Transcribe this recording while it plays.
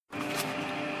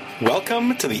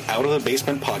Welcome to the Out of the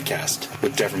Basement podcast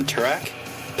with Devin Turak,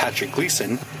 Patrick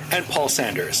Gleason, and Paul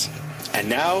Sanders. And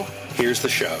now, here's the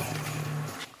show.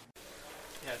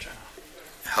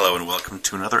 Hello and welcome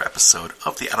to another episode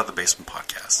of the Out of the Basement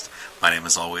podcast. My name,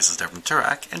 as always, is Devin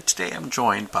Turak, and today I'm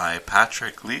joined by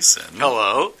Patrick Gleason.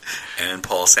 Hello. And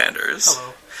Paul Sanders.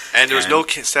 Hello. And there's no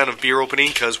sound of beer opening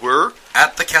because we're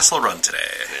at the Kessel Run today.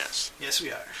 Yes,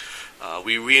 we are.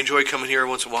 We enjoy coming here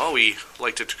once in a while. We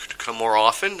like to come more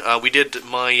often. We did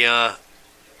my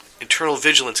internal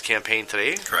vigilance campaign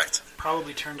today. Correct.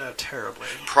 Probably turned out terribly.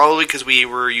 Probably because we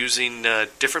were using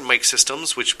different mic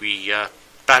systems, which we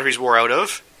batteries wore out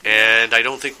of, and I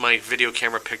don't think my video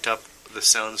camera picked up the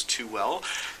sounds too well.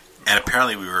 And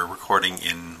apparently we were recording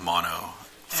in mono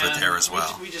for there as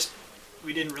well.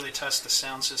 We didn't really test the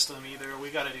sound system either.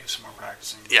 We got to do some more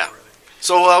practicing. Yeah.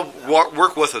 So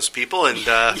work with us, people, and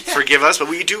forgive us, but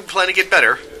we do plan to get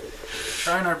better.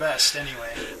 Trying our best,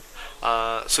 anyway.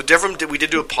 So Devram, we did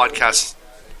do a podcast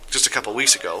just a couple of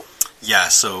weeks ago. Yeah,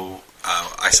 so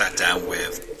I sat down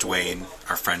with Dwayne,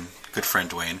 our good friend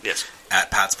Dwayne, yes, at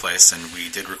Pat's place, and we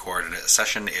did record a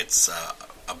session. It's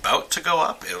about to go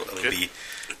up. It'll be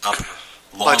up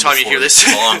long before you hear this.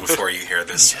 Long before you hear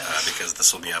this, yes. Because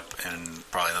this will be up in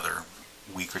probably another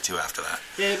week or two after that.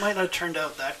 Yeah, it might not have turned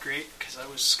out that great because I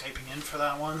was Skyping in for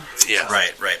that one. Yeah,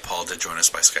 right. Paul did join us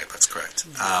by Skype. That's correct.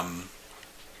 Mm-hmm.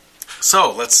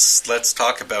 So let's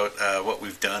talk about what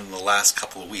we've done in the last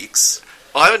couple of weeks.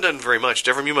 Well, I haven't done very much.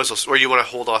 Devram, you must, or you want to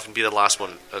hold off and be the last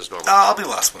one as normal? I'll be the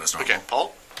last one as normal. Okay,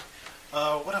 Paul.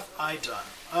 What have I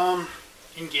done?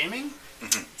 In gaming?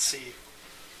 Mm-hmm. Let's see.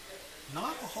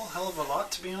 Not a whole hell of a lot,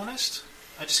 to be honest.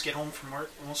 I just get home from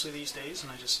work mostly these days,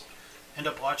 and I just end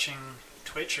up watching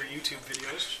Twitch or YouTube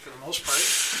videos for the most part.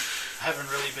 I haven't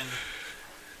really been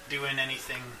doing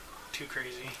anything too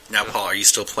crazy. Now, Paul, are you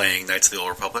still playing Knights of the Old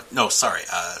Republic? No, sorry,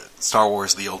 Star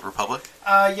Wars: The Old Republic?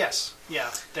 Yes. Yeah,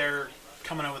 they're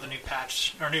coming out with a new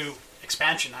patch, or new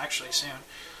expansion, actually, soon.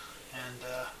 And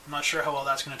I'm not sure how well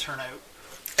that's going to turn out.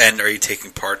 And are you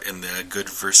taking part in the good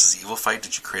versus evil fight?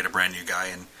 Did you create a brand new guy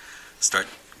and start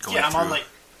going through? Yeah, I'm on,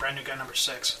 brand new guy number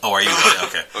 6. Oh, are you really?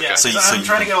 Okay. Yeah, so I'm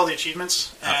trying to get all the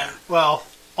achievements. And, well,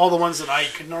 all the ones that I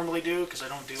could normally do, because I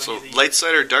don't do any of the... So, light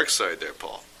side or dark side there,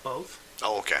 Paul? Both.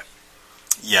 Oh, okay.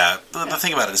 Yeah, the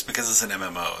thing about it is because it's an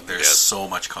MMO, there's so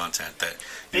much content that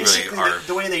you basically really are...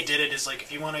 The way they did it is,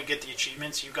 if you want to get the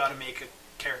achievements, you've got to make a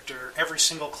character, every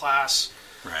single class...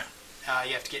 Right.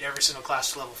 You have to get every single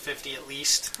class to level 50 at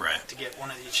least to get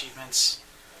one of the achievements.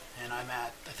 And I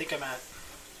think I'm at...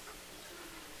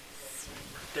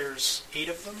 There's 8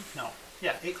 of them? No.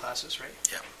 Yeah, 8 classes, right?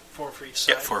 Yeah. 4 for each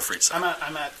side. Yeah, 4 for each side.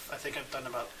 I think I've done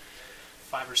about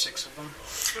 5 or 6 of them.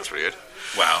 That's pretty good.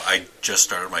 Wow, I just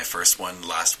started my first one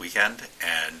last weekend,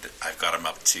 and I've got him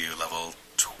up to level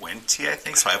 20, I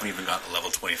think, so I haven't even gotten the level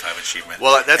 25 achievement.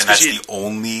 Well, that's the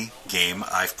only game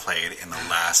I've played in the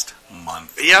last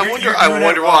month. Yeah, I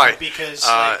wonder why. Because,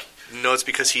 no, it's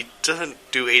because he doesn't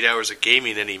do 8 hours of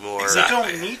gaming anymore. Exactly.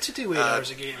 You don't need to do 8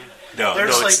 hours of gaming. No,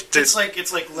 it's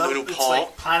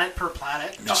like planet per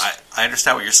planet. No, I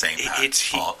understand what you're saying, Pat.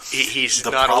 He's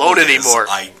not alone anymore.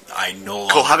 I no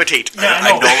longer cohabitate.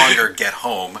 I no longer get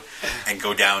home and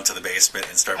go down to the basement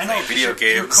and start playing video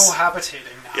games. You're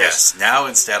cohabitating now. Yes. Now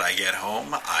instead, I get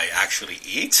home. I actually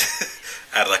eat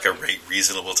at a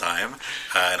reasonable time,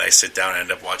 and I sit down and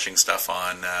end up watching stuff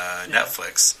on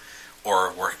Netflix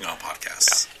or working on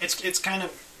podcasts. Yeah. It's kind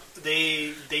of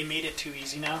they made it too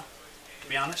easy now. To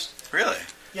be honest. Really?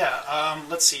 Yeah,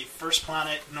 let's see. First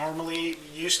planet, normally,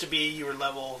 used to be you were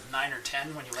level 9 or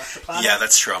 10 when you left the planet. Yeah,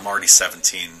 that's true. I'm already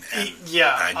 17. And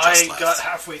I got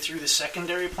halfway through the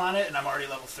secondary planet, and I'm already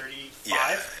level 35.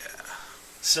 Yeah.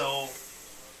 So,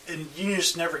 and you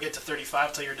just never get to 35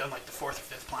 until you're done, the 4th or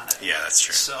 5th planet. Yeah, that's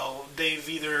true. So,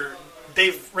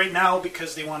 right now,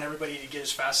 because they want everybody to get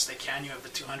as fast as they can, you have the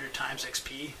 200 times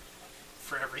XP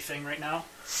for everything right now.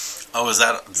 Oh, is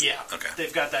that... Yeah. Okay.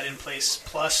 They've got that in place.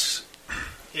 Plus,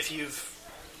 if you've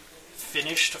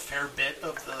finished a fair bit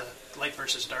of the light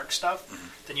versus dark stuff,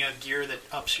 then you have gear that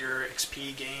ups your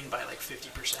XP gain by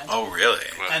 50%. Oh, really?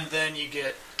 And then you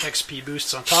get XP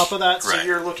boosts on top of that. So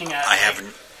you're looking at I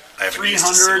haven't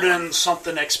 300 and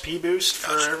something XP boost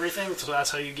for everything. So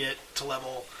that's how you get to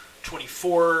level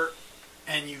 24,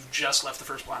 and you've just left the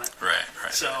first planet.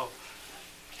 Right. So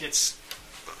it's...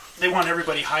 They want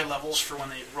everybody high levels for when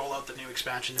they roll out the new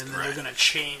expansion, and then they're going to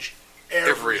change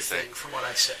everything from what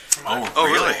I said.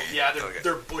 Really? Yeah,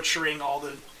 they're butchering all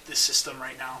the system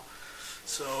right now,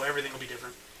 so everything will be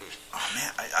different. Oh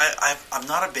man, I'm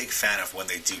not a big fan of when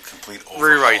they do complete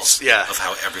overhauls rewrites, of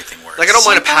how everything works. Like I don't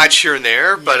mind a patch here and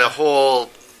there, but a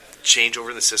whole changeover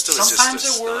in the system. Sometimes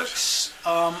it works.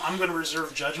 I'm going to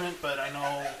reserve judgment, but I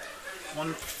know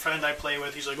one friend I play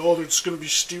with, he's like, "Oh, it's going to be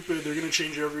stupid. They're going to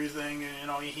change everything." And, you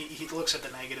know, he looks at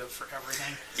the negative for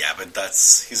everything. Yeah, but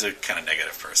he's a kind of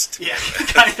negative person. Yeah, he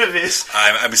kind of is.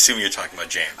 I'm assuming you're talking about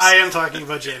James. I am talking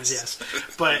about James, yes,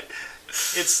 but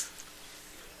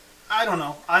I don't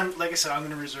know. Like I said, I'm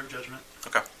going to reserve judgment.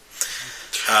 Okay.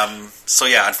 So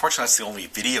yeah, unfortunately, that's the only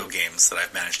video games that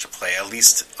I've managed to play. At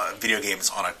least video games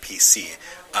on a PC.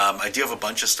 I do have a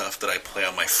bunch of stuff that I play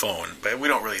on my phone, but we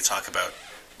don't really talk about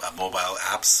mobile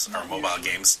apps or mobile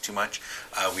games too much.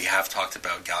 We have talked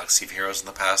about Galaxy of Heroes in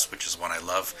the past, which is one I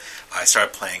love. I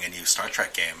started playing a new Star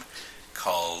Trek game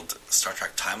called Star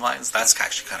Trek Timelines. That's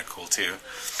actually kind of cool too.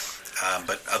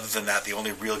 But other than that, the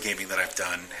only real gaming that I've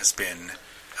done has been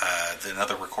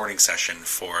another recording session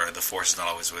for The Force Is Not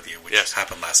Always With You, which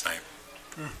happened last night.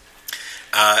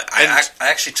 I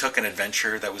actually took an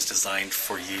adventure that was designed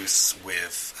for use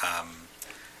with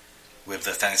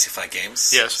the Fantasy Flight Games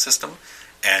system,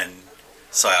 and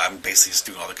so I'm basically just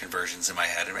doing all the conversions in my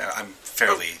head. I'm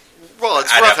fairly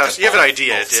it's rough. You have an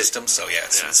idea. Both systems, so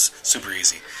it's super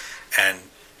easy. And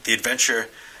the adventure,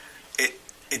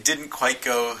 it didn't quite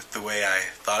go the way I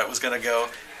thought it was going to go.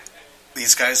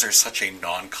 These guys are such a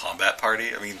non-combat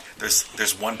party. I mean,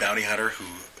 there's one bounty hunter who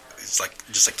is like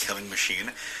just a killing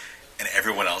machine, and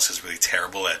everyone else is really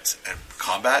terrible at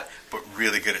combat, but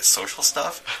really good at social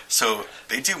stuff. So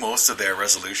they do most of their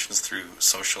resolutions through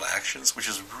social actions, which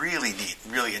is really neat,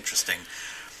 really interesting.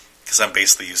 Because I'm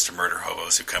basically used to murder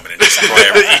hobos who come in and destroy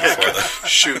everything before them.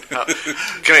 Shoot.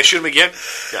 Can I shoot him again?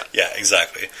 Yeah,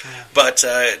 exactly. Yeah. But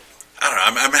I don't know.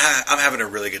 I'm having a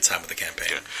really good time with the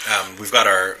campaign. Yeah.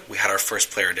 We had our first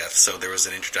player death, so there was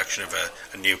an introduction of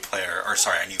a new player,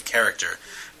 a new character,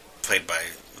 played by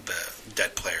the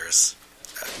dead players,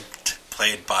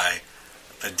 played by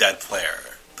the dead player,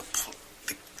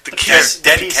 the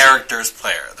character's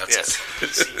player. That's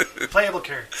playable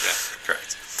character. Yeah,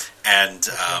 correct. And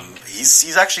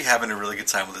he's actually having a really good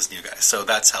time with this new guy, so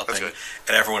that's helping. That's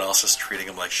and everyone else is treating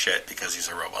him like shit because he's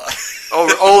a robot.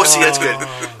 See, that's good.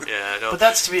 Yeah, no. But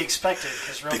that's to be expected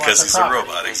because he's a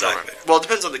robot, exactly. Well, it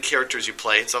depends on the characters you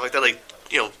play and stuff like that. Like,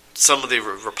 you know, some of the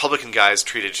Republican guys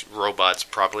treated robots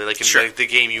properly. Like in the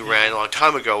game you ran a long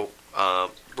time ago,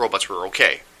 robots were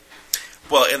okay.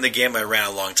 Well, in the game I ran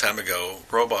a long time ago,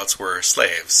 robots were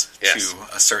slaves to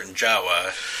a certain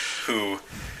Jawa who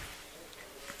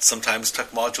sometimes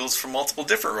took modules from multiple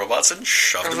different robots and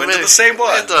shoved them into the same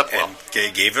one. And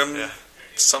gave him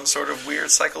some sort of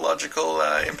weird psychological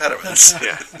impediments.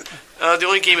 The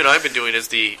only game that I've been doing is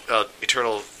the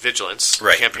Eternal Vigilance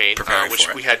campaign, which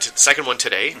we had second one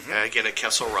today, again at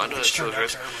Kessel Run. Which turned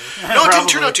out no, it didn't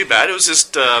turn out too bad. It was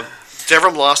just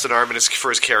Devram lost an arm for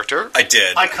his character. I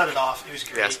did. I cut it off. It was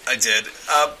great. Yes, I did.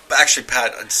 Actually,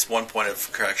 Pat, just one point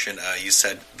of correction. You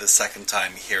said the second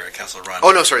time here at Kessel Run.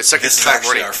 Oh, no, sorry. Second this time is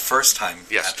actually our first time at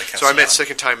the Kessel So I meant Run.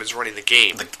 second time is running the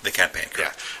game. The campaign,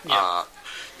 correct.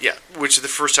 Which is the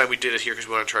first time we did it here because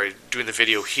we want to try doing the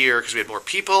video here because we had more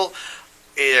people.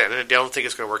 And I don't think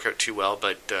it's going to work out too well,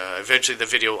 but eventually the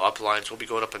video uplines will be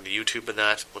going up on the YouTube and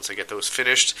that once I get those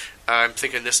finished. I'm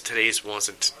thinking today's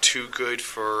wasn't too good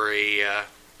for a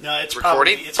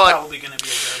recording. It's probably going to be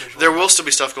a garbage one. There will still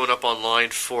be stuff going up online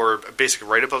for a basic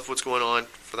write-up of what's going on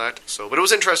for that. So, but it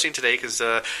was interesting today because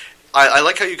I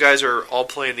like how you guys are all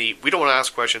playing we don't want to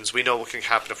ask questions. We know what can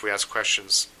happen if we ask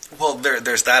questions. Well,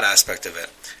 there's that aspect of it.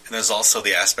 And there's also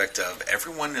the aspect of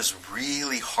everyone is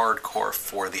really hardcore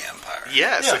for the Empire.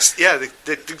 Yes, exactly.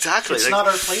 It's not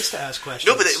our place to ask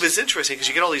questions. No, but it was interesting because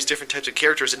you get all these different types of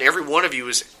characters, and every one of you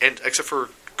except for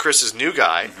Chris's new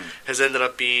guy, has ended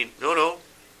up being, no,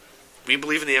 we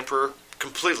believe in the Emperor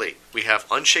completely. We have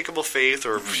unshakable faith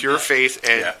or pure faith,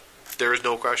 and there is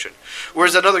no question.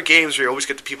 Whereas in other games where you always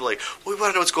get the people like, well, we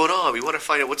want to know what's going on. We want to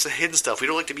find out what's the hidden stuff. We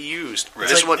don't like to be used.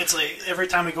 Right. It's like every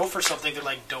time we go for something, they're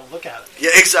like, don't look at it. Yeah,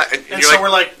 exactly. And so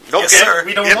we're like, nope, yes, sir.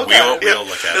 We don't look at it. We don't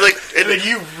look at it. And then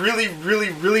you really,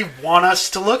 really, really want us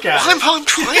to look at it. I'm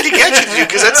trying to get you to,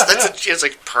 because it's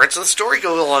like parts of the story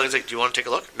go along. It's like, do you want to take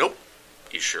a look? Nope.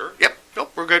 You sure? Yep.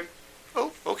 Nope, we're good.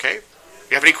 Oh, okay.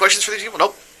 You have any questions for these people?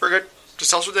 Nope, we're good.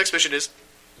 Just tell us what the next mission is.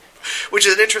 Which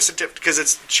is an interesting tip because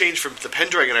it's changed from the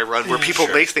Pendragon I run where people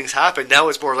make things happen. Now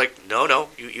it's more like, no,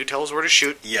 you tell us where to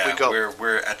shoot. Yeah, we go.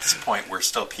 We're at this point, we're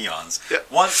still peons. Yeah.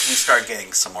 Once we start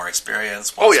getting some more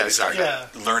experience, once we start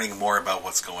exactly. learning more about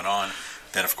what's going on,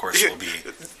 then of course we'll be...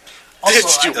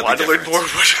 Also, do you want to learn more?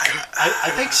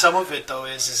 I think some of it, though,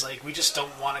 is like we just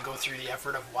don't want to go through the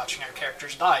effort of watching our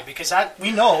characters die because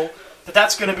we know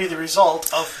that's going to be the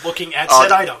result of looking at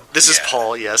said item. This is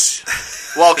Paul,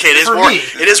 yes. Well, okay,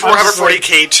 it is Warhammer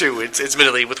 40k too. It's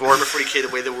admittedly with Warhammer 40k, the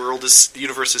way the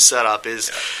universe is set up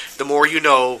is the more you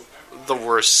know, the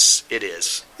worse it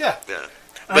is. Yeah.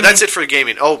 But that's it for the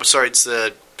gaming. Oh, sorry, it's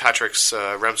Patrick's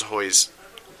Ramsahoy's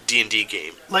D&D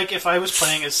game. Like if I was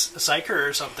playing as a Psyker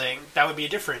or something, that would be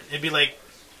different. It'd be like,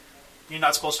 you're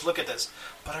not supposed to look at this,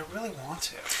 but I really want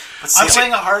to. I'm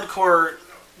playing a hardcore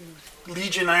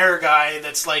Legionnaire guy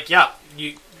that's like,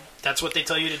 that's what they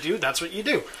tell you to do. That's what you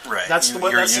do. Right.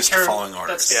 You're used to following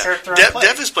orders. That's the character I play.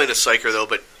 Dev is playing a Psyker though,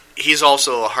 but he's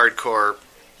also a hardcore.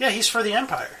 Yeah, he's for the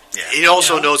Empire. Yeah. He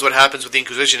also knows what happens with the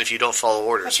Inquisition if you don't follow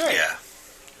orders. That's right. Yeah.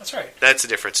 That's right. That's the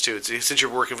difference too. Since you're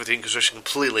working with the Inquisition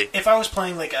completely. If I was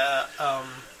playing like a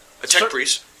tech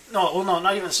priest. No,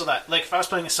 not even so that. Like if I was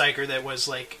playing a Psyker that was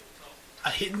like a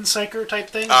hidden Psyker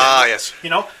type thing. Yes.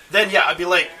 Then I'd be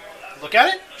like, look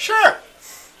at it? Sure,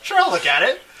 I'll look at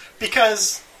it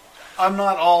because I'm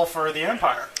not all for the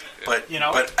Empire. But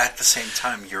but at the same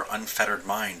time, your unfettered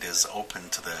mind is open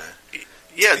to the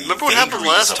remember what happened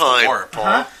last time, war,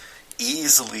 Paul?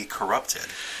 Easily corrupted.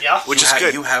 Yeah, which is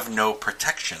good. You have no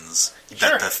protections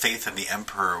that the faith of the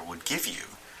Emperor would give you.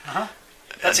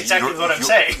 That's exactly what I'm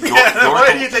saying. Why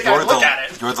do you think I look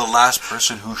at it? You're the last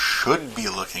person who should be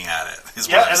looking at it.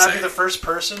 I'd be the first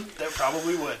person that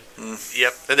probably would.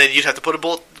 Yep, and then you'd have to put a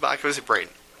bullet in the back of his brain.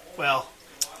 Well,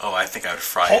 I think I would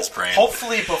fry his brain.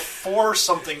 Hopefully before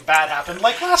something bad happened,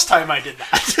 like last time I did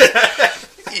that.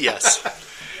 Yes.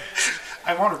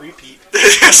 I want to repeat.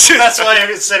 That's why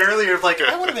I said earlier, like,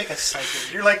 I want to make a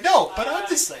Psyker. You're like, no, but I'm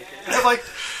the Psyker. And I'm like,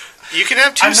 you can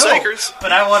have two Psykers.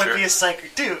 But I want to be a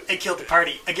Psyker too and kill the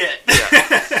party again.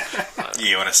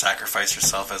 You want to sacrifice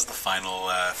yourself as the final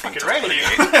thing to play.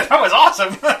 That was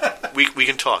awesome. We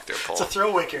can talk there, Paul. It's a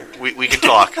throwaway character. We can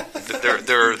talk.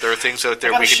 There are things out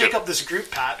there we can shake up this group,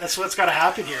 Pat. That's what's got to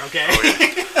happen here, okay?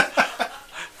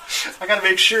 I got to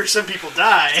make sure some people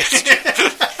die.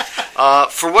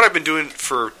 For what I've been doing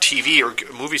for TV or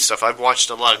movie stuff, I've watched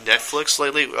a lot of Netflix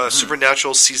lately.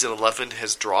 Supernatural season 11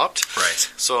 has dropped.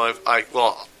 Right. So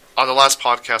on the last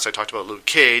podcast I talked about Luke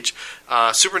Cage.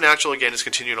 Supernatural again is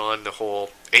continuing on the whole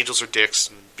angels are dicks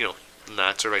and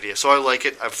that sort of idea. So I like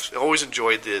it. I've always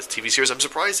enjoyed the TV series. I'm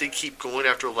surprised they keep going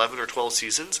after 11 or 12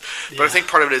 seasons. But I think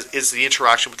part of it is the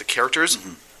interaction with the characters.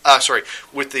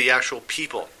 With the actual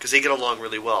people, because they get along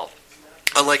really well.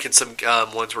 Unlike in some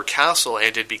ones where Castle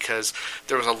ended because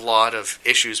there was a lot of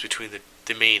issues between the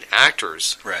main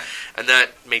actors. Right. And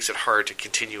that makes it hard to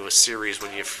continue a series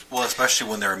when you've... Well, especially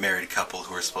when they're a married couple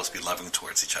who are supposed to be loving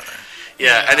towards each other.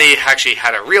 Yeah, and they actually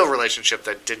had a real relationship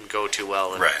that didn't go too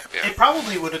well. And, right. Yeah. It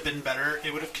probably would have been better.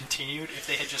 It would have continued if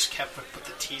they had just kept with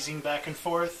the teasing back and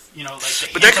forth. Like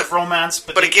the hint of romance.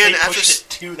 But again, they pushed it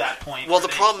to that point. Well, the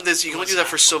problem is you can only do that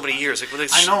for so many years.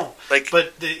 I know.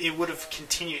 But it would have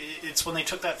continued. It's when they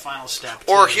took that final step.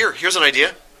 Or here's an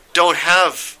idea. Don't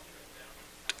have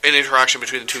an interaction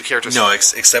between the two characters. No,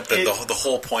 except that the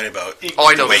whole point about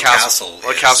I know the way Castle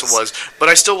was, but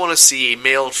I still want to see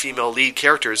male and female lead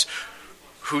characters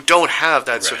who don't have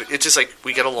that sort of. It's just like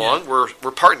we get along, we're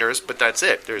partners, but that's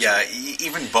it.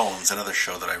 Even Bones, another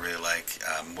show that I really like,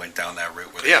 went down that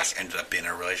route where they ended up being in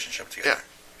a relationship together.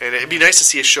 Yeah, and it'd be nice to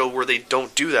see a show where they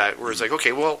don't do that, where it's like,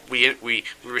 okay, well, we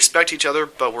respect each other,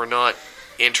 but we're not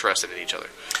interested in each other.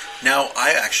 Now,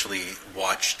 I actually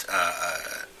watched.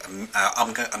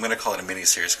 I'm going to call it a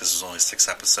miniseries because there's only 6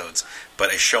 episodes,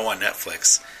 but a show on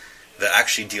Netflix that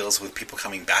actually deals with people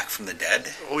coming back from the dead.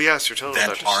 Oh yes, you're telling me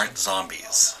that aren't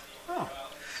zombies. Oh.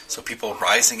 So people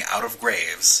rising out of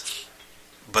graves,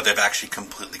 but they've actually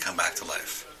completely come back to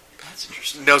life. That's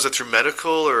interesting. Now, is it through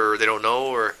medical, or they don't know,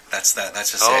 or that's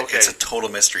just it. Okay. It's a total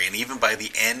mystery, and even by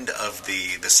the end of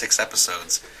the 6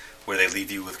 episodes, where they leave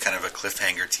you with kind of a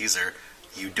cliffhanger teaser,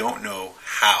 you don't know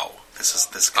how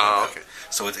this came out. Okay.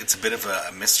 So it's a bit of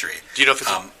a mystery. Do you know if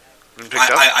it's been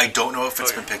picked up? I don't know if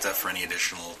it's been picked up for any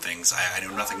additional things. I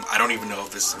know nothing. I don't even know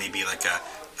if this is maybe like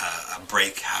a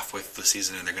break halfway through the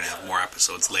season, and they're going to have more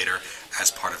episodes later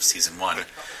as part of season 1.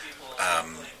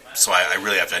 So I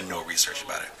really have done no research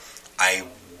about it.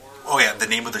 The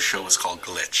name of the show is called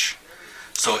Glitch.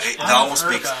 So that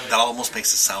almost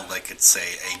makes it sound like it's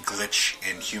a glitch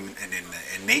in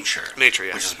nature. Nature,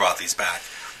 yes. Which has brought these back.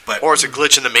 Or it's a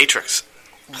glitch in the Matrix.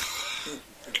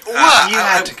 You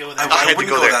had to go there. I wouldn't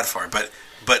go that far, but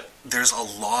there's a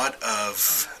lot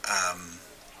of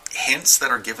hints that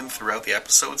are given throughout the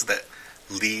episodes that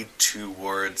lead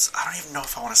towards. I don't even know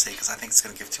if I want to say because I think it's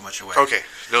going to give too much away. Okay,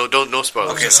 no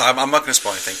spoilers. Okay, so I'm not going to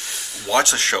spoil anything.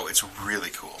 Watch the show; it's really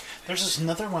cool. There's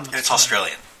another one. And it's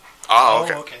Australian. Oh,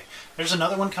 okay. There's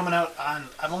another one coming out on.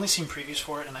 I've only seen previews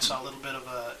for it, and I saw a little bit of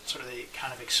a sort of they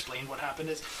kind of explained what happened.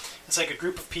 It's like a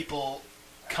group of people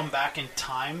come back in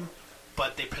time,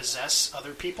 but they possess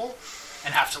other people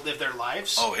and have to live their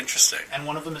lives. Oh, interesting. And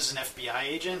one of them is an FBI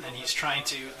agent, and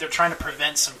they're trying to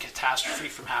prevent some catastrophe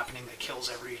from happening that kills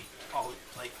off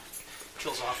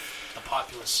the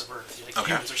populace of Earth, like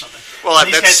humans or something. Well, and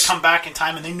these guys come back in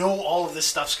time, and they know all of this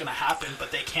stuff's going to happen,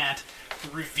 but they can't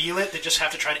reveal it. They just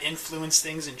have to try to influence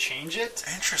things and change it.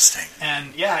 Interesting.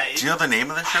 And do you know the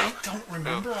name of the show? I don't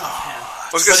remember offhand. I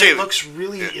was going to say it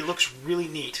looks really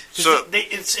neat. So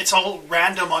it's all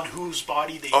random on whose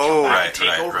body they come back and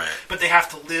take over, but they have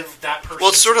to live that person's Well,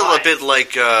 it's sort of life. a bit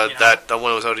like that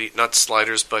one was out, not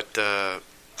Sliders, but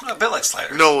a bit like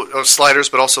Sliders. No, Sliders,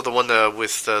 but also the one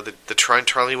with the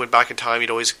Charlie went back in time.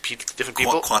 He'd always meet different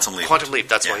people. Quantum Leap. Quantum Leap,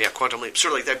 that's one. Yeah, Quantum Leap.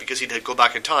 Sort of like that because he had to go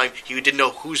back in time. He didn't know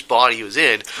whose body he was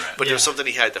in, but there was something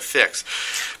he had to fix.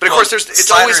 But of course, it's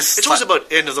always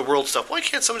about end of the world stuff. Why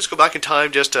can't someone just go back in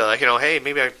time just to hey,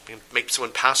 maybe I can make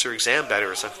someone pass their exam better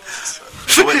or something?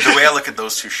 The way I look at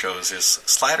those two shows is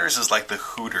Sliders is like the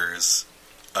Hooters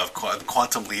of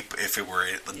Quantum Leap if it were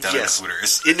done as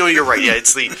Hooters. No, you're right. Yeah,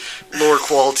 it's the lower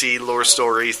quality, lower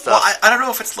story stuff. Well, I don't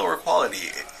know if it's lower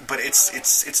quality, but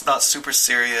it's not super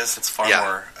serious. It's far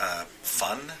more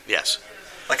fun. Yes.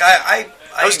 Like I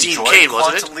was Dean Cain,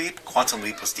 Quantum wasn't it? Leap. Quantum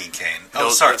Leap was Dean Cain. No,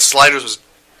 sorry. Sliders was...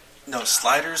 No,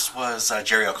 Sliders was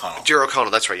Jerry O'Connell. Jerry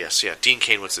O'Connell, that's right, yes. Yeah, Dean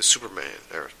Cain was the Superman.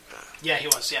 Yeah, he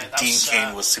was. Yeah, Dean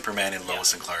Cain was Superman in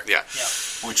Lois and Clark. Yeah.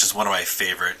 Which is one of my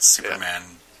favorite Superman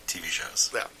TV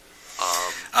shows. Yeah.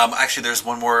 Actually, there's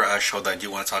one more show that I do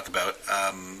want to talk about.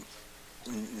 I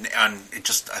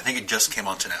think it just came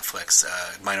onto Netflix.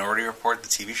 Minority Report, the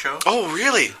TV show. Oh,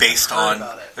 really? Based on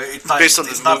it's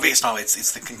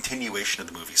the continuation of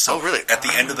the movie. So really? At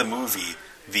the end of the movie,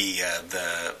 the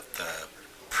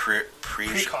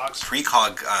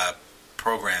precog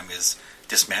program is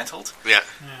dismantled. Yeah.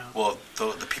 Well,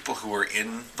 the people who were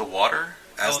in the water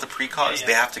as the precogs,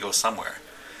 they have to go somewhere.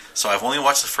 So I've only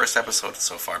watched the first episode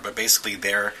so far, but basically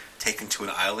they're taken to an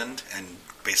island and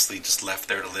basically just left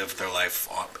there to live their life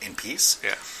in peace.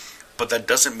 Yeah. But that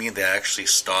doesn't mean they actually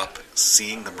stop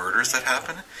seeing the murders that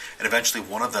happen. And eventually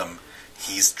one of them,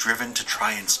 he's driven to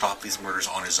try and stop these murders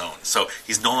on his own. So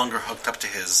he's no longer hooked up to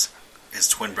his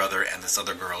twin brother and this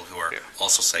other girl who are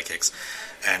also psychics.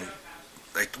 And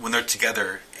like when they're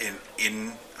together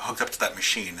in hooked up to that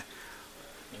machine,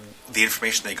 the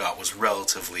information they got was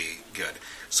relatively good.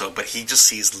 So, but he just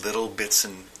sees little bits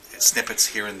and snippets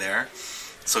here and there.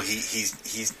 So he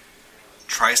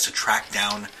tries to track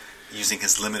down using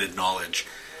his limited knowledge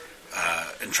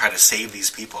and try to save these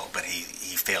people, but he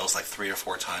fails like 3 or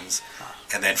 4 times,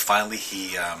 and then finally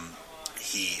he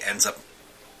ends up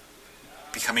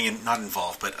becoming not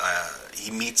involved, but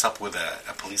he meets up with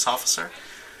a police officer.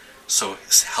 So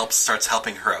starts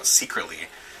helping her out secretly.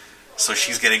 So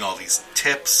she's getting all these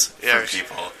tips from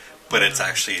people, but it's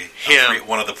actually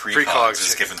one of the precogs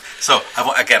is given. So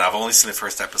I've only seen the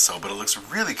first episode, but it looks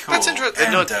really cool. That's interesting.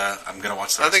 And I'm going to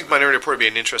watch that. I think Minority Report would be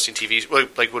an interesting TV,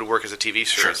 like would work as a TV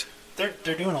series. Sure.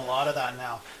 They're doing a lot of that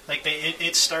now. Like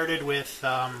it started with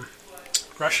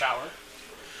Rush Hour.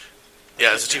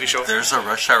 Yeah, it's a TV show. There's a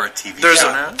Rush Hour TV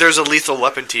show now? There's a Lethal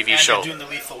Weapon TV show. And they're doing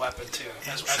the Lethal Weapon, too.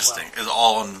 Interesting. As well. Is it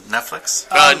all on Netflix?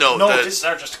 No, these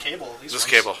are just cable. Just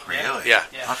cable. Really? Yeah.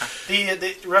 Okay.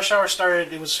 The Rush Hour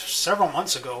started, it was several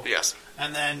months ago. Yes.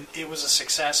 And then it was a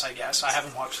success, I guess. I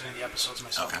haven't watched any of the episodes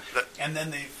myself. Okay. And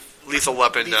then Lethal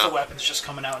Weapon's just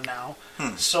coming out now.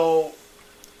 So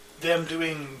them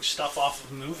doing stuff off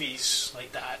of movies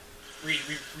like that,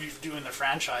 redoing the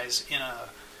franchise in a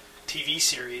TV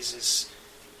series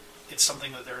it's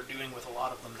something that they're doing with a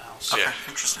lot of them now. So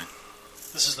interesting.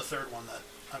 This is the third one that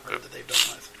I've heard that they've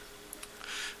done with.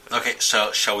 Okay,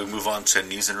 so shall we move on to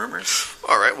news and rumors?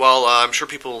 All right. Well, I'm sure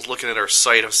people looking at our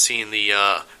site have seen the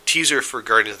teaser for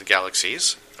Guardians of the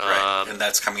Galaxies. Right, and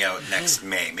that's coming out next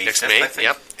May. Next 5th, May, I think.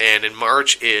 yep. And in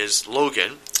March is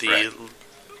Logan,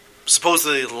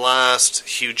 supposedly the last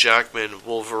Hugh Jackman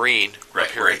Wolverine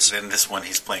appearance. Right, in this one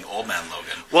he's playing Old Man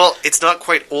Logan. Well, it's not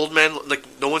quite Old Man, like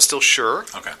no one's still sure.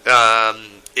 Okay.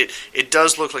 It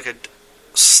does look like a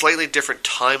slightly different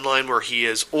timeline where he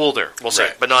is older, we'll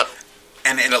say, but not...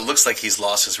 And it looks like he's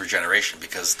lost his regeneration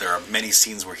because there are many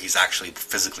scenes where he's actually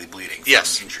physically bleeding from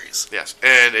injuries. Yes,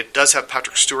 and it does have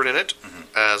Patrick Stewart in it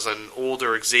as an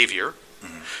older Xavier.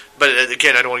 But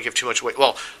again, I don't want to give too much away.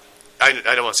 Well, I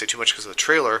don't want to say too much because of the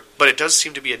trailer, but it does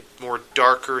seem to be a more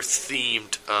darker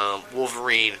themed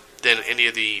Wolverine than any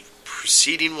of the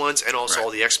preceding ones and also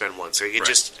all the X-Men ones. So it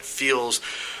just feels...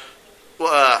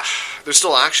 there's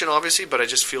still action, obviously, but it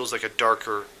just feels like a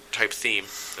darker type theme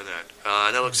in that.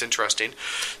 And that looks interesting.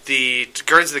 The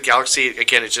Guardians of the Galaxy,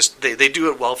 again, it's just they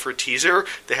do it well for a teaser.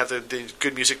 They have the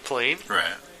good music playing.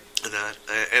 Right. And that.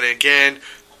 And again,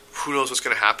 who knows what's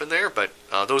going to happen there, but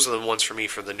those are the ones for me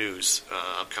for the news,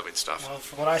 upcoming stuff. Well,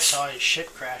 from what I saw, his ship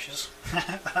crashes.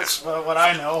 That's what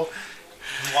I know.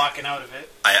 I'm walking out of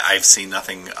it. I've seen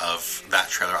nothing of that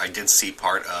trailer. I did see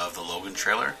part of the Logan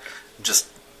trailer,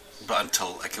 but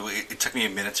until it took me a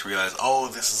minute to realize, oh,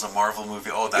 this is a Marvel movie.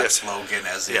 Oh, that's Logan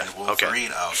as in Wolverine.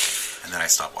 Okay. Oh, and then I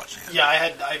stopped watching it. Yeah,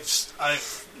 I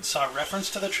saw a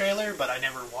reference to the trailer, but I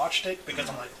never watched it because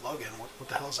I'm like, Logan, what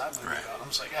the hell is that movie about? I'm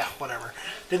just like, whatever.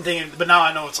 Didn't think, but now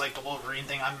I know it's like the Wolverine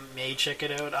thing. I may check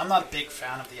it out. I'm not a big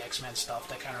fan of the X-Men stuff.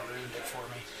 That kind of ruined it for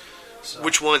me. So.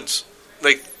 Which ones?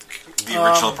 Like the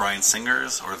original Bryan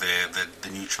Singers or the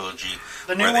new trilogy?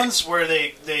 The new ones where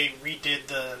they redid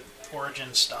the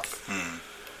origin stuff.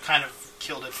 Kind of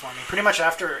killed it for me. Pretty much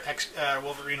after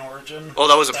Wolverine Origin. Oh,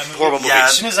 that was a horrible movie.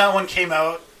 As soon as that one came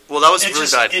out. Well, that was really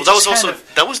bad. Well, that was also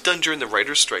that was done during the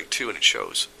writer's strike too, and it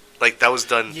shows. Like that was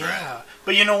done. Yeah,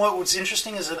 but you know what? What's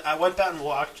interesting is that I went back and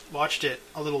watched it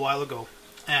a little while ago,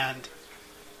 and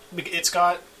it's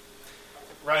got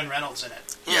Ryan Reynolds in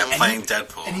it. Yeah, playing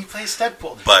Deadpool, and he plays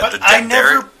Deadpool. But I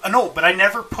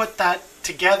never put that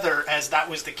together as that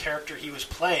was the character he was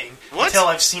playing until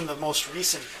I've seen the most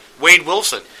recent. Wade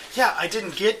Wilson. Yeah, I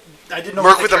didn't know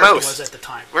Mark what with the the character Mouth was at the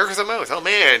time. Mark with the Mouth. Oh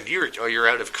man, you're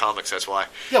out of comics. That's why.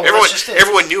 Yeah, well, that's just it.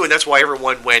 Everyone knew, and that's why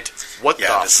everyone went, "What the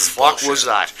fuck was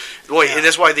that?" Boy, and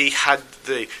that's why they had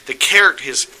the character,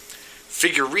 his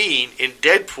figurine in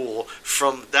Deadpool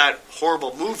from that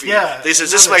horrible movie. Yeah, they says,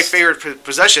 "This is my favorite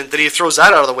possession." Then he throws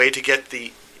that out of the way to get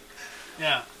the.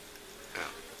 Yeah.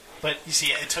 But you see,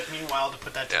 it took me a while to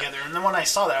put that together, and then when I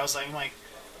saw that, I was like,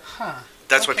 "Huh."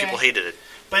 That's why people hated it.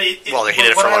 But they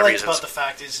hated it for a lot of reasons. What I like about the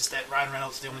fact is that Ryan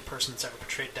Reynolds is the only person that's ever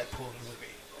portrayed Deadpool in a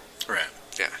movie. Right.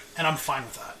 Yeah. And I'm fine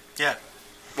with that. Yeah.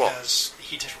 Because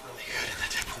he did really good in the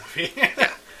Deadpool movie.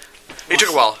 Yeah. It took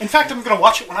a while. In fact, I'm going to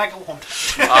watch it when I go home.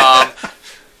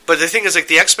 But the thing is, like,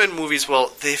 the X-Men movies,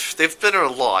 well, they've been a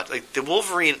lot. Like, the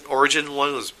Wolverine Origin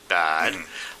one was bad.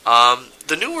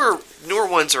 The newer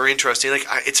ones are interesting. Like,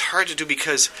 it's hard to do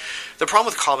because the problem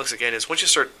with comics, again, is once you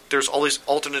start, there's all these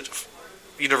alternate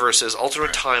universes,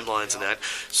 alternate timelines, and that.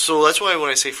 So that's why when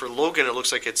I say for Logan, it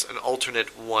looks like it's an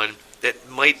alternate one that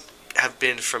might have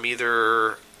been from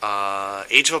either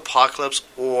Age of Apocalypse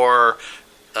or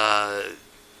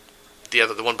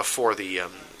the one before the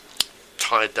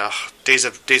Days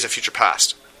of Future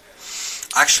Past.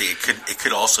 Actually, it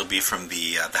could also be from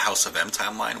the House of M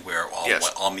timeline where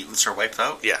all mutants are wiped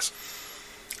out. Yes.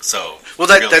 So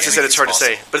that's I said it's hard to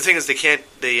say. But the thing is, they can't.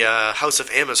 The House of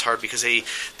M is hard because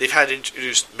they've had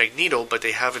introduced Magneto, but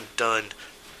they haven't done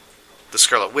the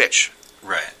Scarlet Witch.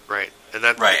 Right. Right. And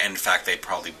that. Right. And in fact, they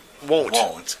probably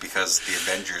won't because the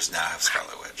Avengers now have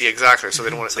Scarlet Witch. Yeah, exactly. So they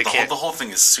don't want. So the whole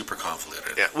thing is super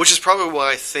convoluted. Yeah, which is probably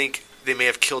why I think they may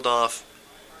have killed off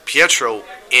Pietro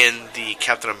in the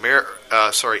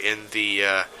in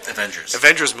the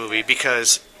Avengers movie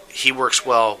because he works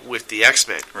well with the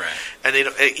X-Men. Right. And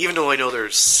even though I know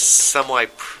there's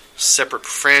semi-separate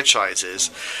franchises,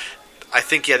 I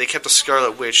think, they kept the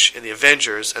Scarlet Witch in the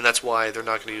Avengers, and that's why they're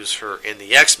not going to use her in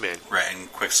the X-Men. Right, and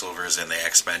Quicksilver's in the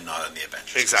X-Men, not in the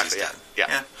Avengers. Exactly,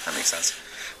 yeah, that makes sense.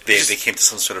 They came to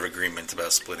some sort of agreement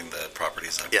about splitting the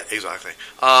properties up. Yeah, exactly.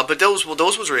 But those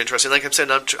ones were interesting. Like I'm saying,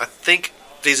 I think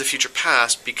Days of Future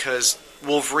Past, because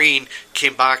Wolverine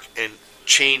came back and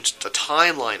changed the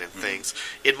timeline and things,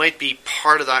 it might be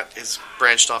part of that is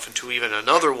branched off into even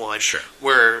another one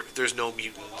where there's no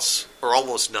mutants or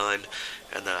almost none,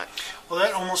 and that. Well,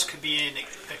 that almost could be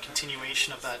a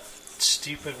continuation of that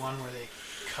stupid one where they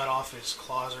cut off his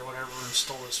claws or whatever and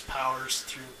stole his powers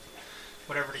through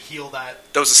whatever to heal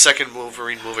that. That was the second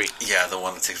Wolverine movie. Yeah, the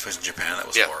one that takes place in Japan. That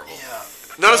was horrible. Yeah.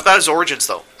 Not as bad as Origins,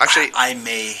 though. Actually, I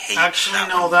may hate. Actually, that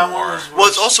no, one that more. one was. Well,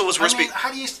 it also was worse. How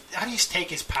do you take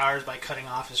his powers by cutting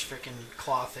off his freaking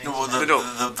claw thing? No,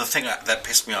 the thing that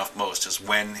pissed me off most is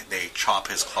when they chop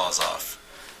his claws off.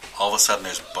 All of a sudden,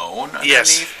 there's bone underneath.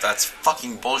 Yes, that's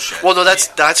fucking bullshit. Well, no,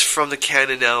 that's from the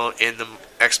canon now in the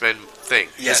X-Men thing.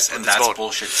 Yes, and that's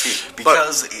bullshit too.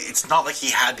 Because it's not like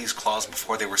he had these claws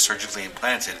before they were surgically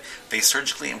implanted. They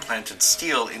surgically implanted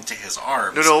steel into his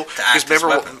arms. No, because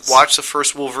remember, watch the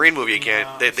first Wolverine movie again.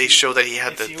 They show that he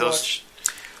had those.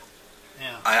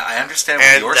 Yeah. I understand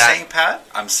what you're saying, Pat.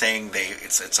 I'm saying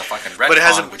it's a fucking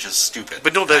retcon, which is stupid.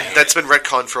 But no, that's been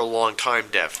retconned for a long time,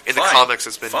 Dev. In the comics,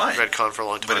 it's been retconned for a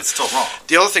long time. But it's still wrong.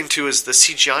 The other thing, too, is the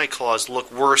CGI claws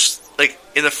look worse. Like,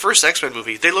 in the first X-Men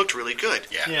movie, they looked really good.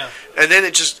 Yeah. And then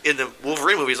it just, in the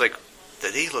Wolverine movie, it's like,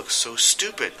 they look so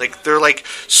stupid. Like they're like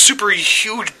super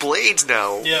huge blades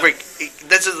now. Yeah. Like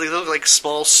they look like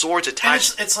small swords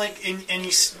attached. And it's like in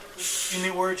the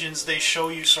Origins, they show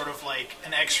you sort of like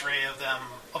an X-ray of them,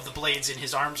 of the blades in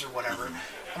his arms or whatever.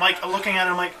 I'm looking at it,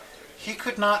 I'm like, he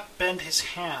could not bend his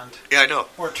hand. Yeah, I know.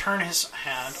 Or turn his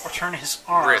hand, or turn his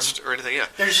arm. Wrist, or anything, yeah.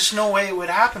 There's just no way it would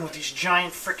happen with these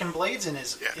giant frickin' blades in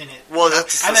it. Well,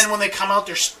 and then when they come out,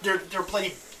 they're bloody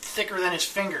thicker than his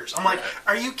fingers. I'm like,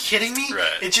 are you kidding me?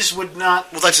 Right. It just would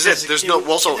not. Well, that's just it.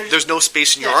 There's no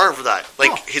space in your arm for that.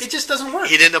 Like, no, it just doesn't work.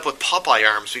 He'd end up with Popeye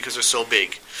arms because they're so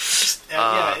big. It's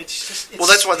well, that's stupid.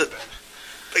 why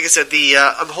like I said,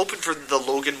 I'm hoping for the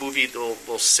Logan movie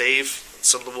will save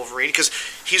some of the Wolverine, because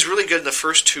he's really good in the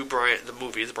first two Bryan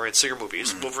Singer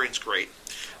movies. Wolverine's great.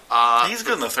 He's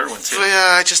good in the third one too.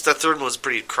 Yeah, just the third one was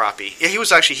pretty crappy. Yeah,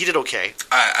 he did okay.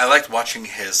 I liked watching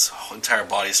his whole entire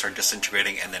body start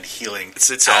disintegrating and then healing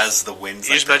as the winds.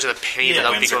 You just imagine the pain the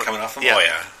winds are coming off him. Yeah. Oh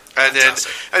yeah, and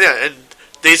fantastic. then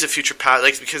Days of Future Past,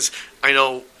 like, because I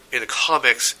know in the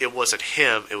comics it wasn't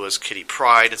him, it was Kitty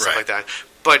Pryde and stuff like that.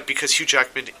 But because Hugh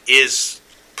Jackman is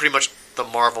pretty much the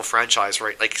Marvel franchise,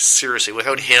 right? Like, seriously,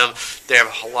 without him, they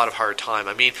have a lot of hard time.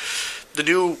 I mean, the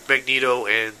new Magneto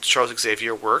and Charles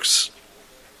Xavier works.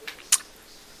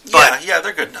 But, yeah,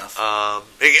 they're good enough.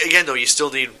 Again, though, you still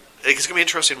need... It's going to be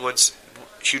interesting once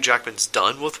Hugh Jackman's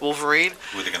done with Wolverine.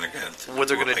 What they're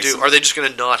going to do. Are they just going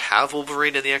to not have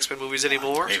Wolverine in the X-Men movies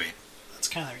anymore? Maybe. That's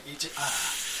kind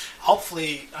of...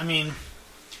 hopefully, I mean...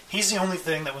 He's the only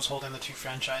thing that was holding the two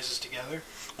franchises together.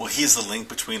 Well, he's the link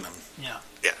between them. Yeah.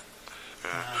 Yeah.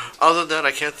 Other than that,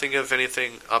 I can't think of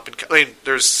anything up in... I mean,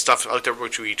 there's stuff out there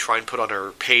which we try and put on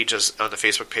our pages, on the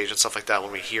Facebook page and stuff like that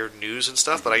when we hear news and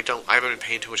stuff, but I haven't been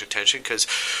paying too much attention because,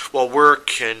 well,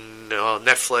 work and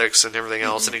Netflix and everything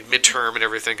else, and midterm and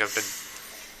everything, I've been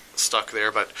stuck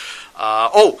there. But,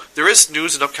 there is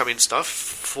news and upcoming stuff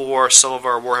for some of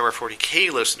our Warhammer 40k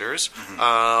listeners.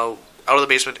 Out of the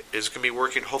Basement is going to be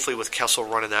working, hopefully with Kessel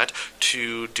running that,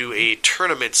 to do a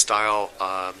tournament-style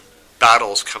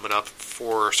battles coming up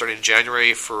for starting in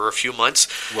January for a few months.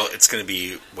 Well, it's going to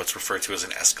be what's referred to as an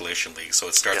escalation league. So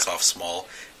it starts off small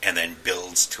and then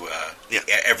builds to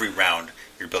every round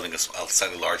you're building a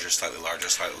slightly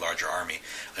larger army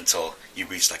until you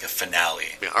reach like a finale.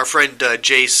 Yeah, our friend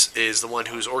Jace is the one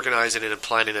who's organizing it and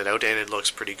planning it out, and it looks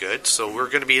pretty good. So we're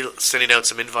going to be sending out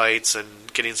some invites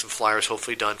and getting some flyers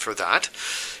hopefully done for that.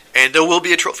 And there will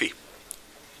be a trophy.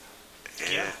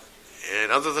 Yeah.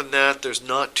 And other than that, there's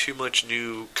not too much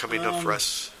new coming up for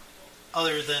us.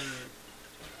 Other than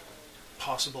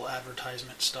possible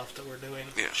advertisement stuff that we're doing.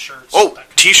 Yeah. Shirts.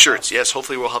 T-shirts. Yes,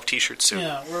 hopefully we'll have T-shirts soon.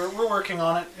 Yeah, we're working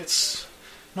on it. It's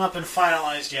not been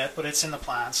finalized yet, but it's in the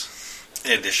plans.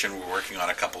 In addition, we're working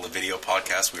on a couple of video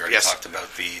podcasts. We already talked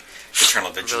about the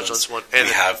Eternal Vigilance one. And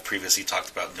we have previously talked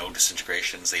about No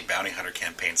Disintegrations, a bounty hunter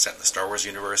campaign set in the Star Wars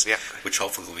universe, which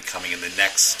hopefully will be coming in the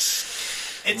next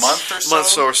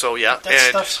month or so. Yeah. That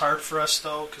stuff's hard for us,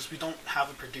 though, because we don't have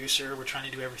a producer. We're trying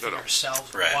to do everything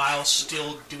ourselves while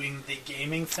still doing the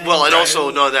gaming thing. Well, and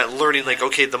also know that learning, like,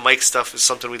 okay, the mic stuff is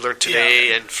something we learned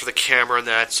today, and for the camera and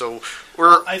that, so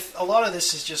we're... a lot of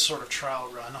this is just sort of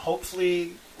trial run.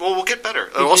 Hopefully... Well, we'll get better.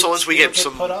 Once we get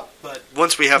some... put up, but,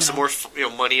 once we have some more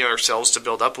money ourselves to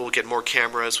build up, we'll get more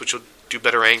cameras, which will do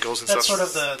better angles and that's stuff.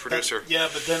 That's sort of the producer.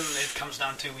 But then it comes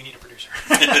down to we need a producer.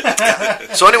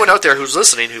 So anyone out there who's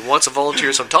listening who wants to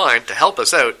volunteer some time to help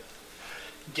us out,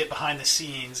 get behind the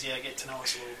scenes, get to know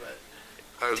us a little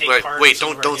bit. Wait,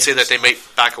 don't say that. They may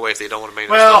back away if they don't want to make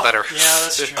us feel better. Yeah,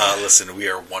 that's true. Listen, we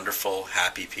are wonderful,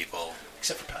 happy people.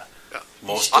 Except for Pat. Yeah.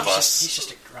 Most of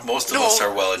us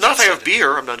are well adjusted. Not if I have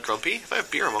beer, I'm not grumpy. If I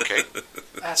have beer, I'm okay.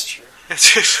 That's true.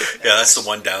 Yeah, that's the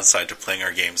one downside to playing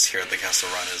our games here at the Castle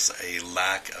Run is a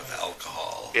lack of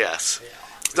alcohol. Yes.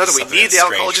 Not that we need the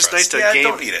alcohol, it's just nice to game.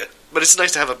 Don't need it. But it's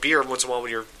nice to have a beer once in a while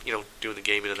when you're, doing the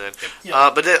gaming and then.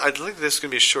 Yep. But I think this is going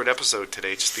to be a short episode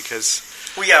today, just because.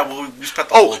 Well, yeah, we spent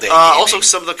the whole day. Also,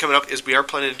 something coming up is we are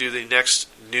planning to do the next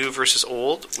new versus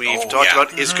old. We've talked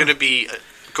about is going to be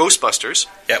Ghostbusters.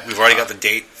 Yeah, we've already got the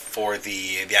date for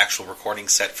the actual recording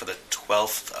set for the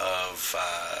 12th of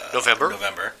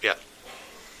November. Yeah.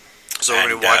 So we're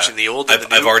going to be watching the old and the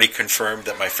new. I've already confirmed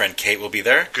that my friend Kate will be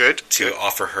there. Good. To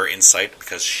offer her insight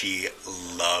because she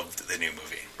loved the new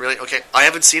movie. Really? Okay. I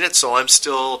haven't seen it, so I'm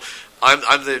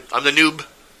the noob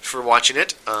for watching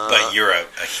it. But you're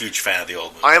a huge fan of the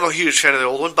old movie. I am a huge fan of the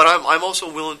old one, but I'm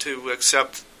also willing to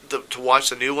accept to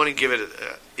watch the new one and give it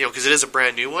because it is a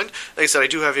brand new one. Like I said, I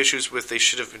do have issues with they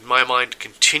should have, in my mind,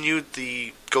 continued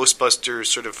the Ghostbusters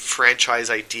sort of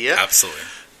franchise idea. Absolutely.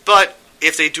 But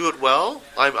if they do it well,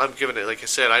 I'm giving it. Like I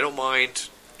said, I don't mind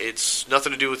It's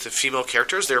nothing to do with the female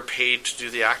characters. They're paid to do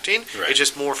the acting. Right. It's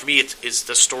just more for me. Is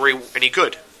the story any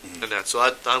good? And that, so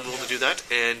I'm willing to do that,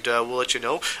 and we'll let you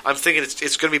know. I'm thinking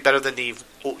it's going to be better than the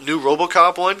new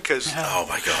RoboCop one because oh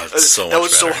my god, so that much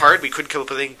was better. so hard we couldn't come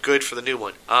up with anything good for the new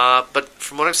one. But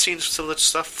from what I've seen, some of the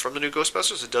stuff from the new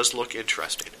Ghostbusters, it does look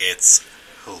interesting. It's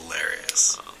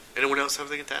hilarious. Anyone else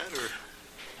have anything to add?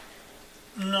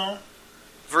 Or No.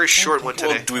 very short one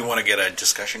today. Well, do we want to get a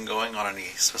discussion going on any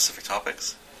specific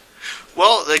topics?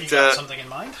 Well, like You got something in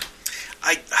mind?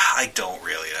 I don't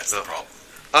really. That's the problem.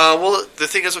 Well, the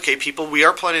thing is, okay, people, we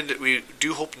are planning to, we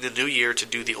do hope in the new year to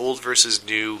do the old versus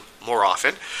new more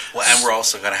often. Well, and we're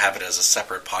also going to have it as a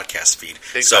separate podcast feed.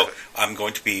 Exactly. So I'm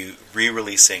going to be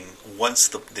re-releasing once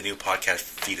the new podcast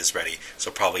feed is ready.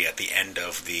 So probably at the end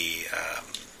of the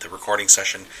recording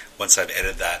session, once I've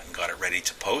edited that and got it ready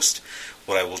to post,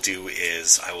 what I will do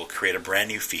is I will create a brand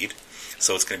new feed.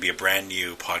 So it's going to be a brand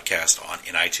new podcast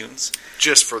in iTunes.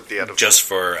 Just for the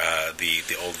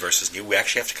the old versus new. We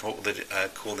actually have to come up with a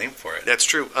cool name for it. That's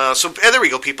true. So there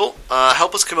we go, people.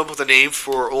 Help us come up with a name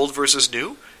for old versus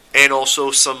new, and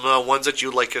also some ones that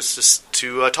you'd like us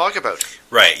to talk about.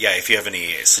 Right, yeah, if you have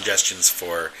any suggestions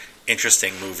for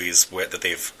interesting movies that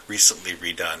they've recently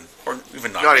redone, or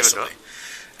even not recently,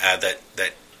 that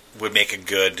would make a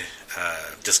good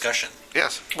discussion.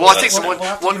 Yes. Well, I think we'll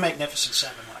have to do Magnificent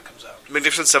Seven when it comes out.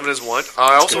 Magnificent Seven is one.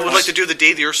 I also would like to do The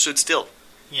Day the Earth Stood Still.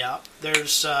 Yeah,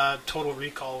 there's Total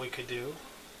Recall we could do.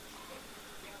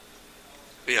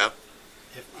 Yeah.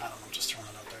 I don't know, I'm just throwing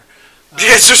it out there.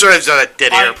 Yeah, it's just sort of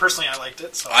dead air. Personally, I liked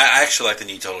it. So. I actually like the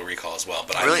new Total Recall as well,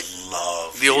 but really? I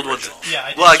love the old ones. Yeah, I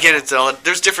did. Well, again,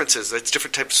 there's differences. It's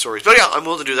different types of stories. But yeah, I'm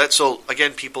willing to do that. So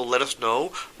again, people, let us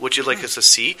know what you'd like us to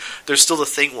see. There's still the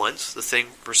Thing ones, the Thing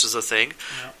versus the Thing.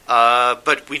 Yeah.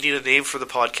 But we need a name for the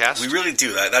podcast. We really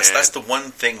do. That's the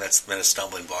one thing that's been a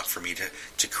stumbling block for me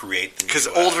to create the new because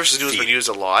old versus new has been used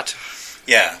a lot.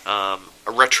 Yeah.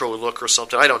 A retro look or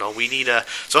something. I don't know. We need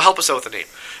so help us out with a name.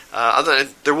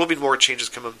 There will be more changes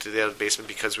coming to the basement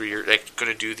because we're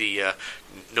going to do the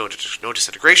no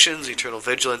Disintegrations, Eternal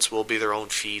Vigilance will be their own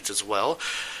feeds as well,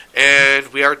 and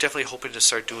we are definitely hoping to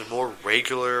start doing more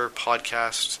regular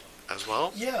podcasts as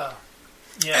well. Yeah.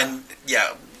 And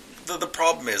the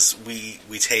problem is we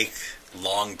take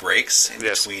long breaks in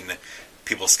between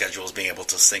people's schedules being able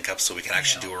to sync up so we can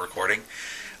actually do a recording.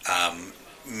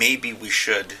 Maybe we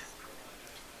should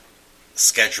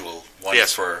schedule one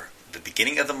for the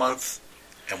beginning of the month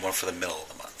and one for the middle of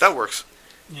the month. That works.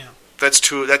 Yeah. That's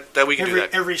true. That we can do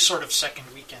that. Every sort of second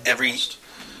weekend. Almost.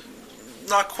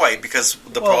 Not quite, because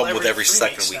the problem with every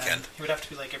second weekend. It would have to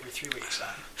be like every 3 weeks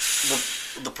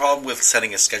then. The problem with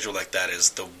setting a schedule like that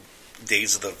is the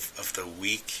days of the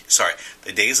week. Sorry,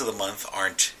 the days of the month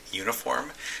aren't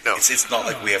uniform. No. It's not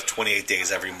like we have 28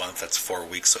 days every month. That's 4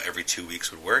 weeks, so every 2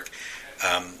 weeks would work.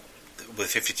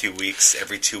 With 52 weeks,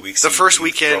 every 2 weeks. The first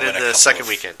weekend and the second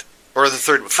weekend, or the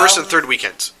first and third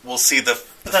weekends. We'll see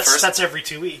that's every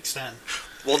 2 weeks then.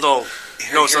 Well, no,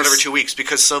 it's not every 2 weeks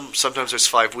because sometimes there's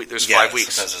 5 weeks. There's 5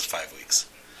 weeks. Sometimes there's 5 weeks.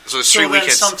 So there's 3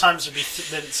 weekends. Sometimes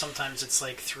sometimes it's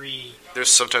like 3. There's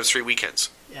sometimes 3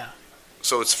 weekends. Yeah.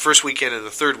 So it's the first weekend and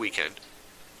the third weekend,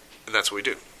 and that's what we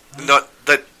do. Not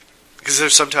that. Because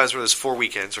there's sometimes where there's 4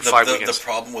 weekends or 5 weekends. The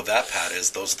problem with that, Pat, is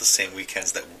those are the same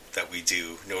weekends that we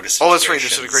do No Disintegrations. Oh, that's right,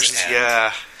 Disintegrations.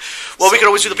 Yeah. Well, we could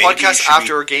always do the podcast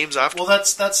after or games after. Well,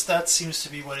 that seems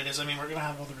to be what it is. I mean, we're going to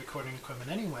have all the recording equipment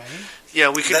anyway. Yeah,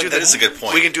 we can do that. That is a good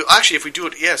point. We can do actually if we do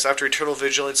it. Yes, after Eternal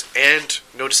Vigilance and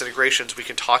No Disintegrations, we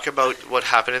can talk about what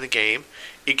happened in the game.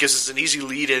 It gives us an easy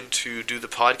lead in to do the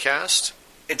podcast.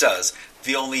 It does.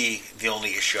 The only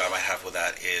issue I might have with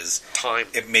that is time.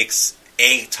 It makes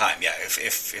time, yeah.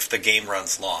 If the game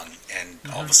runs long and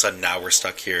all of a sudden now we're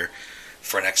stuck here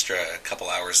for an extra couple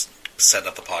hours setting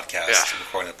up the podcast,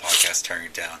 recording the podcast, tearing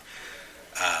it down.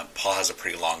 Paul has a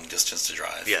pretty long distance to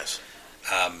drive. Yes.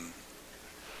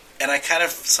 And I kind of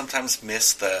sometimes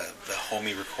miss the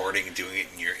homey recording and doing it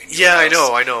in your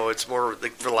house. I know. It's more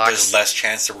like relaxed. There's less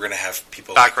chance that we're going to have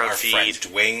people background like our feed.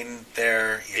 friend Dwayne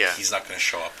there. Yeah. He's not going to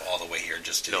show up all the way here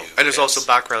just to do And there's also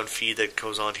background feed that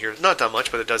goes on here. Not that much,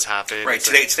 but it does happen. Right.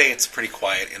 Today it's pretty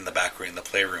quiet in the back room, in the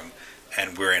playroom,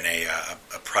 and we're in a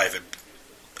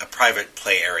private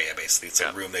play area, basically. It's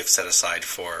a room they've set aside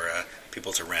for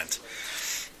people to rent.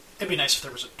 It'd be nice if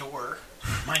there was a door,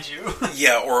 mind you.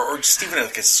 Yeah, or just even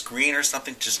like a screen or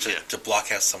something just to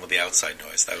block out some of the outside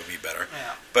noise. That would be better.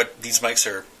 Yeah. But these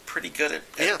mics are pretty good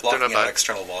at blocking out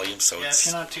external volume, so if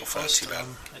you're not too close to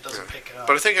them, it doesn't pick it up.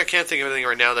 But I can't think of anything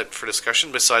right now that for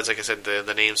discussion besides, like I said,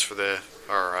 the names for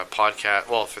our podcast.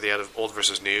 Well, for the old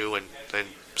versus new and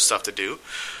stuff to do.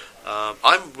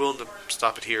 I'm willing to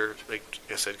stop it here, like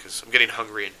I said, because I'm getting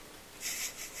hungry and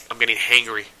I'm getting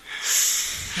hangry.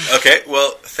 Okay,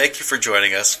 well, thank you for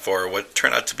joining us for what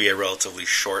turned out to be a relatively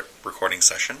short recording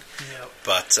session. Yep.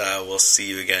 But we'll see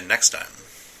you again next time.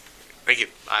 Thank you.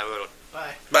 Bye.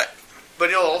 Bye.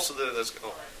 But also,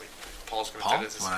 Paul's going to say this.